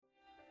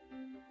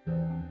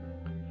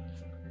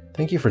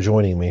Thank you for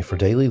joining me for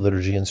Daily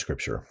Liturgy and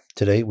Scripture.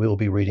 Today we will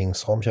be reading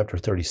Psalm chapter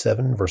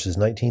 37, verses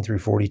 19 through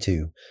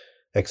 42,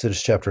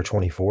 Exodus chapter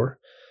 24,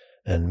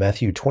 and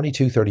Matthew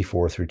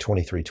 22:34 through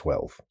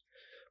 23:12.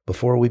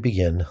 Before we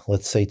begin,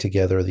 let's say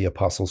together the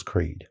Apostles'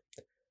 Creed.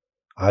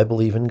 I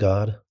believe in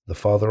God, the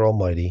Father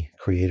Almighty,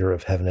 creator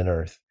of heaven and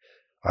earth.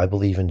 I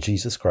believe in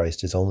Jesus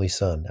Christ, his only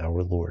Son,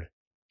 our Lord.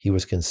 He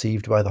was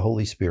conceived by the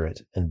Holy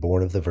Spirit and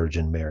born of the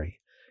Virgin Mary.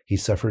 He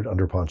suffered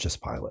under Pontius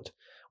Pilate,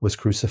 was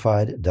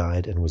crucified,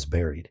 died, and was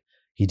buried.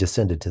 He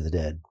descended to the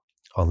dead.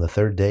 On the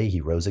third day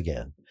he rose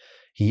again.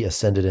 He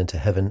ascended into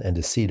heaven and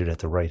is seated at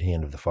the right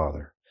hand of the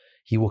Father.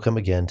 He will come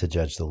again to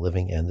judge the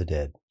living and the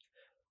dead.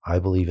 I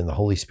believe in the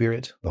Holy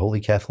Spirit, the Holy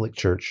Catholic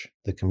Church,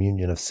 the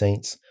communion of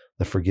saints,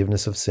 the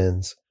forgiveness of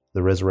sins,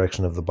 the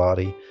resurrection of the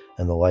body,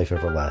 and the life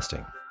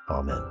everlasting.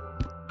 Amen.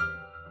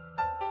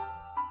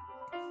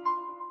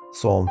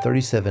 Psalm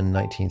 37,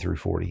 19 through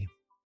 40.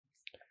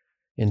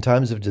 In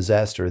times of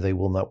disaster they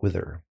will not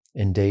wither.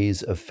 In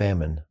days of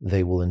famine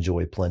they will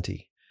enjoy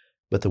plenty.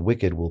 But the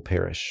wicked will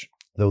perish.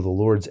 Though the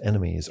Lord's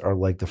enemies are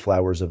like the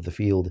flowers of the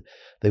field,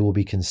 they will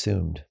be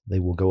consumed. They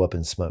will go up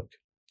in smoke.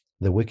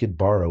 The wicked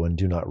borrow and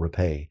do not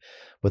repay,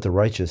 but the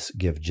righteous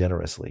give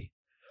generously.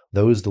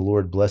 Those the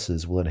Lord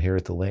blesses will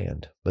inherit the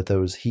land, but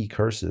those he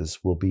curses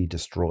will be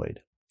destroyed.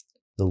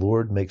 The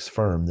Lord makes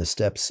firm the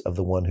steps of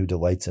the one who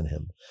delights in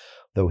him.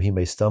 Though he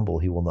may stumble,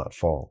 he will not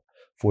fall,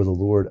 for the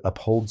Lord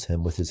upholds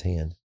him with his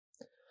hand.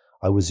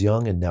 I was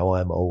young and now I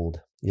am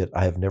old, yet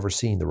I have never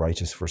seen the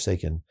righteous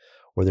forsaken,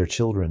 or their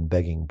children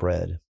begging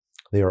bread.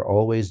 They are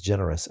always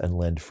generous and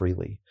lend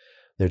freely.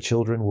 Their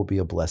children will be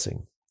a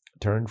blessing.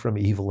 Turn from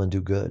evil and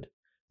do good,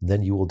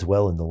 then you will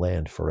dwell in the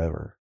land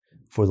forever.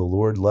 For the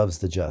Lord loves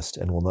the just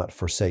and will not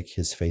forsake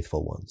his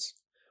faithful ones.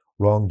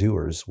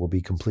 Wrongdoers will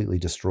be completely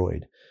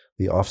destroyed.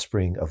 The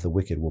offspring of the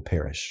wicked will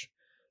perish.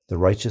 The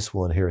righteous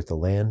will inherit the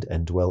land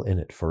and dwell in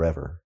it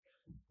forever.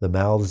 The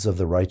mouths of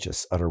the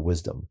righteous utter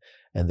wisdom,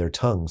 and their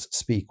tongues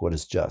speak what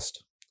is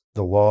just.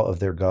 The law of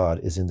their God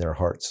is in their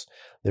hearts.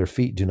 Their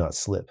feet do not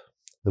slip.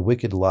 The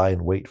wicked lie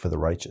in wait for the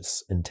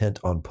righteous, intent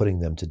on putting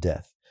them to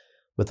death.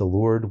 But the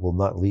Lord will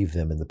not leave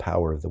them in the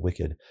power of the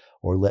wicked,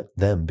 or let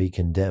them be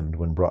condemned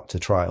when brought to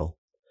trial.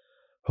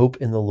 Hope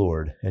in the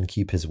Lord and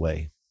keep his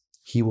way.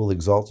 He will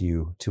exalt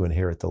you to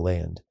inherit the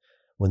land.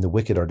 When the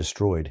wicked are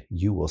destroyed,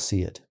 you will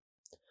see it.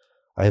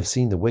 I have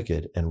seen the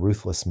wicked and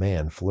ruthless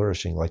man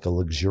flourishing like a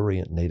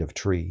luxuriant native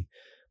tree,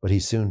 but he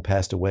soon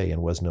passed away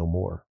and was no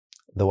more.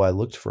 Though I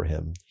looked for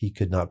him, he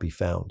could not be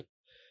found.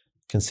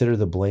 Consider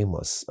the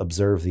blameless,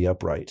 observe the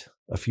upright.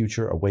 A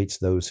future awaits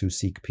those who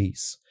seek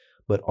peace,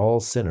 but all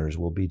sinners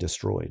will be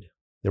destroyed.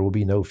 There will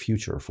be no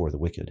future for the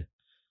wicked.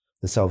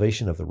 The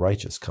salvation of the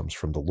righteous comes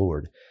from the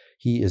Lord.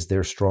 He is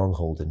their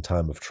stronghold in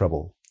time of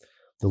trouble.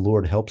 The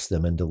Lord helps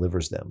them and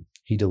delivers them.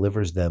 He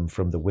delivers them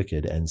from the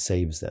wicked and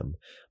saves them,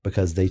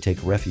 because they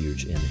take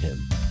refuge in him.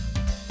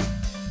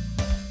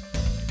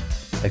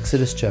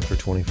 Exodus chapter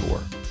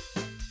 24.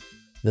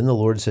 Then the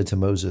Lord said to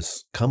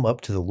Moses, Come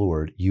up to the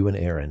Lord, you and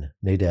Aaron,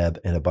 Nadab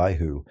and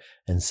Abihu,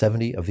 and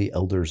 70 of the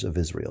elders of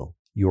Israel.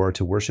 You are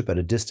to worship at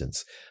a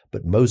distance,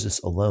 but Moses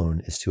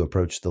alone is to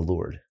approach the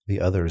Lord. The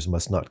others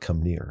must not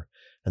come near,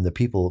 and the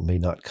people may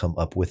not come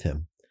up with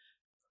him.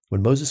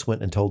 When Moses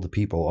went and told the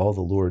people all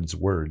the Lord's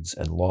words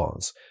and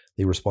laws,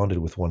 they responded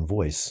with one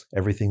voice,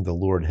 Everything the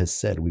Lord has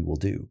said we will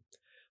do.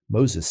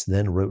 Moses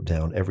then wrote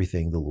down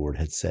everything the Lord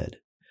had said.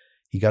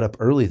 He got up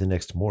early the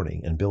next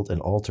morning and built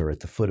an altar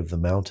at the foot of the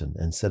mountain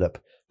and set up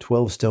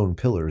 12 stone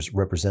pillars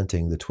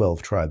representing the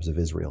 12 tribes of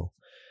Israel.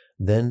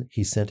 Then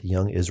he sent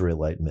young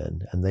Israelite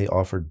men, and they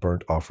offered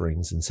burnt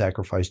offerings and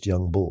sacrificed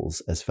young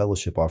bulls as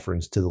fellowship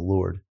offerings to the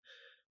Lord.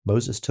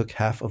 Moses took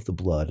half of the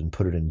blood and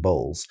put it in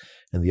bowls,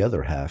 and the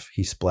other half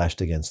he splashed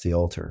against the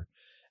altar.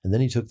 And then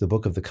he took the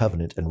book of the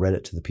covenant and read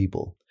it to the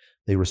people.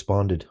 They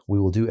responded, We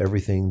will do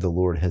everything the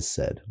Lord has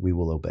said. We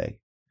will obey.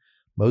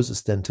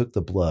 Moses then took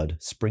the blood,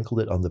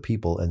 sprinkled it on the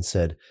people, and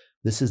said,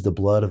 This is the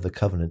blood of the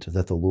covenant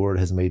that the Lord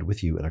has made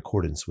with you in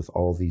accordance with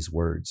all these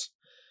words.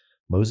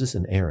 Moses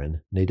and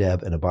Aaron,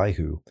 Nadab and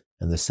Abihu,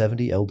 and the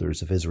 70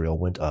 elders of Israel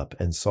went up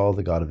and saw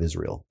the God of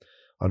Israel.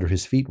 Under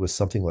his feet was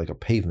something like a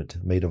pavement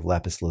made of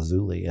lapis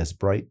lazuli, as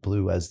bright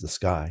blue as the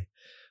sky.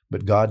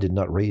 But God did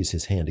not raise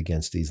his hand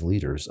against these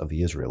leaders of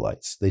the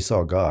Israelites. They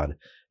saw God,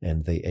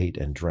 and they ate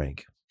and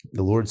drank.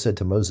 The Lord said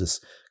to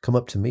Moses, Come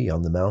up to me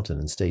on the mountain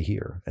and stay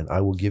here, and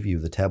I will give you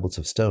the tablets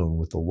of stone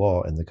with the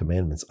law and the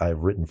commandments I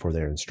have written for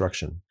their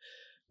instruction.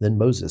 Then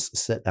Moses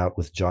set out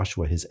with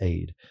Joshua his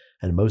aide,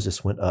 and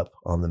Moses went up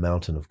on the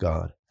mountain of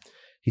God.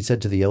 He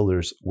said to the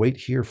elders, Wait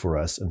here for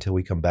us until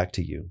we come back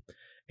to you.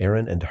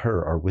 Aaron and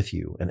Hur are with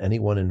you, and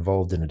anyone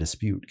involved in a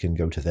dispute can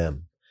go to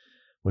them.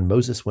 When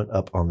Moses went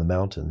up on the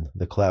mountain,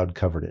 the cloud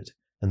covered it,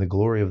 and the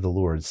glory of the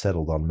Lord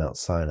settled on Mount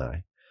Sinai.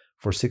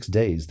 For 6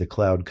 days the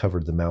cloud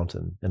covered the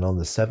mountain, and on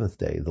the 7th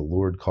day the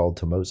Lord called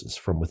to Moses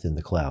from within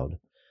the cloud.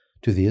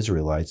 To the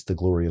Israelites the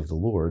glory of the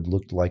Lord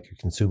looked like a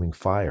consuming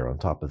fire on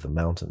top of the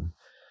mountain.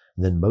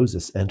 Then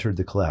Moses entered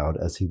the cloud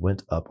as he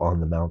went up on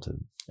the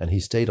mountain, and he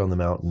stayed on the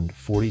mountain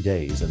 40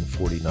 days and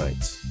 40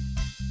 nights.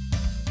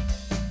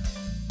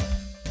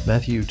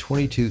 Matthew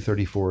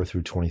 22:34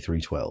 through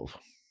 23:12.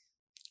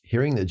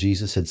 Hearing that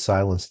Jesus had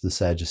silenced the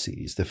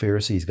Sadducees, the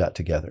Pharisees got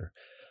together.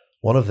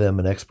 One of them,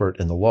 an expert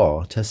in the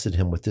law, tested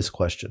him with this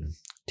question: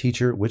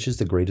 "Teacher, which is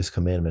the greatest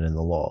commandment in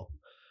the law?"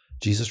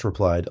 Jesus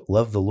replied,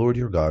 "Love the Lord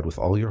your God with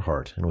all your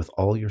heart, and with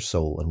all your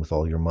soul, and with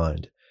all your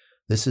mind.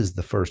 This is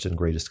the first and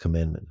greatest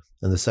commandment,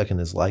 and the second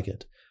is like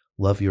it.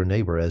 Love your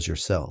neighbor as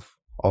yourself.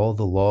 All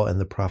the law and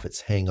the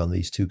prophets hang on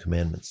these two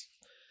commandments."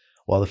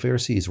 While the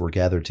Pharisees were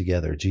gathered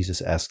together,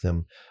 Jesus asked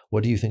them,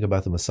 "What do you think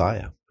about the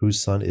Messiah?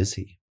 Whose son is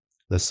he?"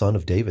 "The son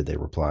of David," they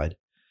replied.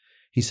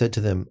 He said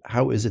to them,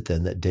 "How is it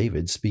then that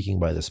David, speaking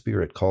by the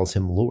Spirit, calls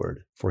him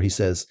Lord? For he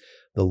says,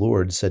 'The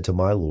Lord said to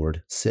my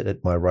Lord, sit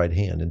at my right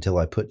hand until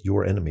I put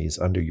your enemies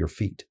under your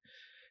feet.'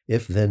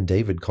 If then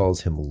David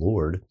calls him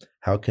Lord,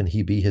 how can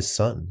he be his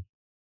son?"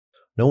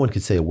 No one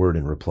could say a word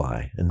in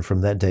reply, and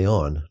from that day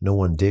on, no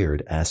one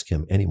dared ask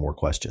him any more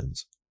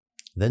questions.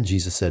 Then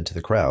Jesus said to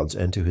the crowds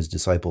and to his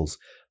disciples,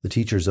 "The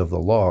teachers of the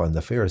law and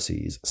the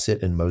Pharisees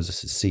sit in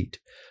Moses' seat,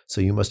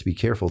 so you must be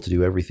careful to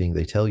do everything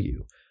they tell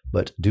you.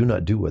 But do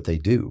not do what they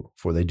do,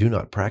 for they do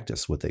not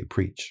practice what they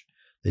preach.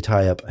 They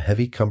tie up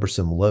heavy,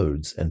 cumbersome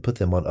loads and put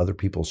them on other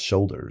people's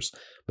shoulders,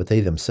 but they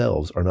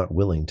themselves are not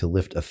willing to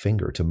lift a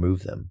finger to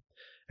move them.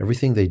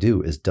 Everything they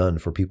do is done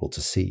for people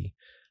to see.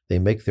 They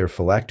make their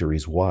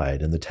phylacteries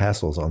wide and the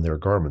tassels on their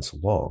garments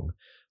long.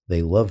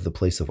 They love the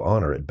place of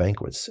honor at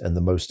banquets and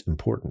the most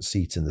important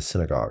seats in the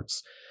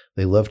synagogues.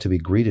 They love to be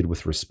greeted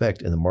with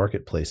respect in the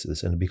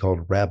marketplaces and to be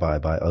called rabbi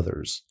by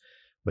others.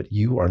 But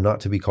you are not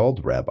to be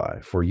called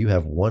rabbi, for you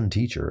have one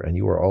teacher, and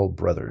you are all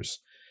brothers.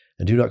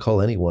 And do not call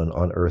anyone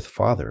on earth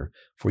father,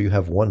 for you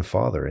have one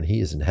Father, and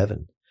he is in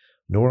heaven.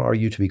 Nor are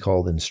you to be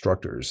called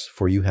instructors,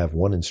 for you have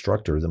one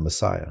instructor, the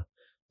Messiah.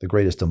 The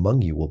greatest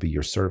among you will be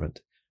your servant.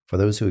 For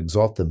those who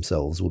exalt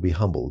themselves will be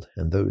humbled,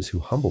 and those who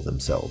humble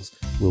themselves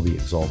will be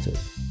exalted."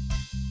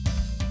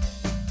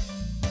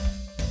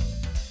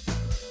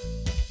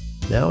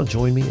 Now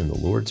join me in the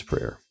Lord's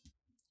Prayer.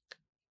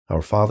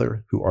 Our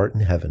Father, who art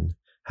in heaven,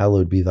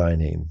 hallowed be thy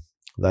name.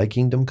 Thy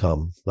kingdom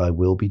come, thy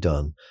will be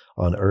done,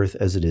 on earth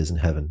as it is in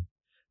heaven.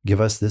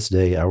 Give us this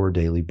day our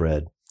daily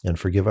bread, and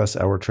forgive us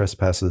our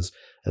trespasses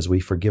as we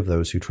forgive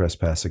those who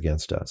trespass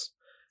against us.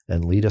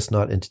 And lead us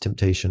not into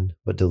temptation,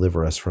 but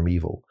deliver us from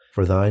evil.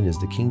 For thine is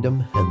the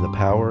kingdom, and the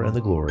power, and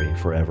the glory,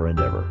 forever and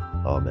ever.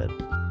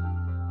 Amen.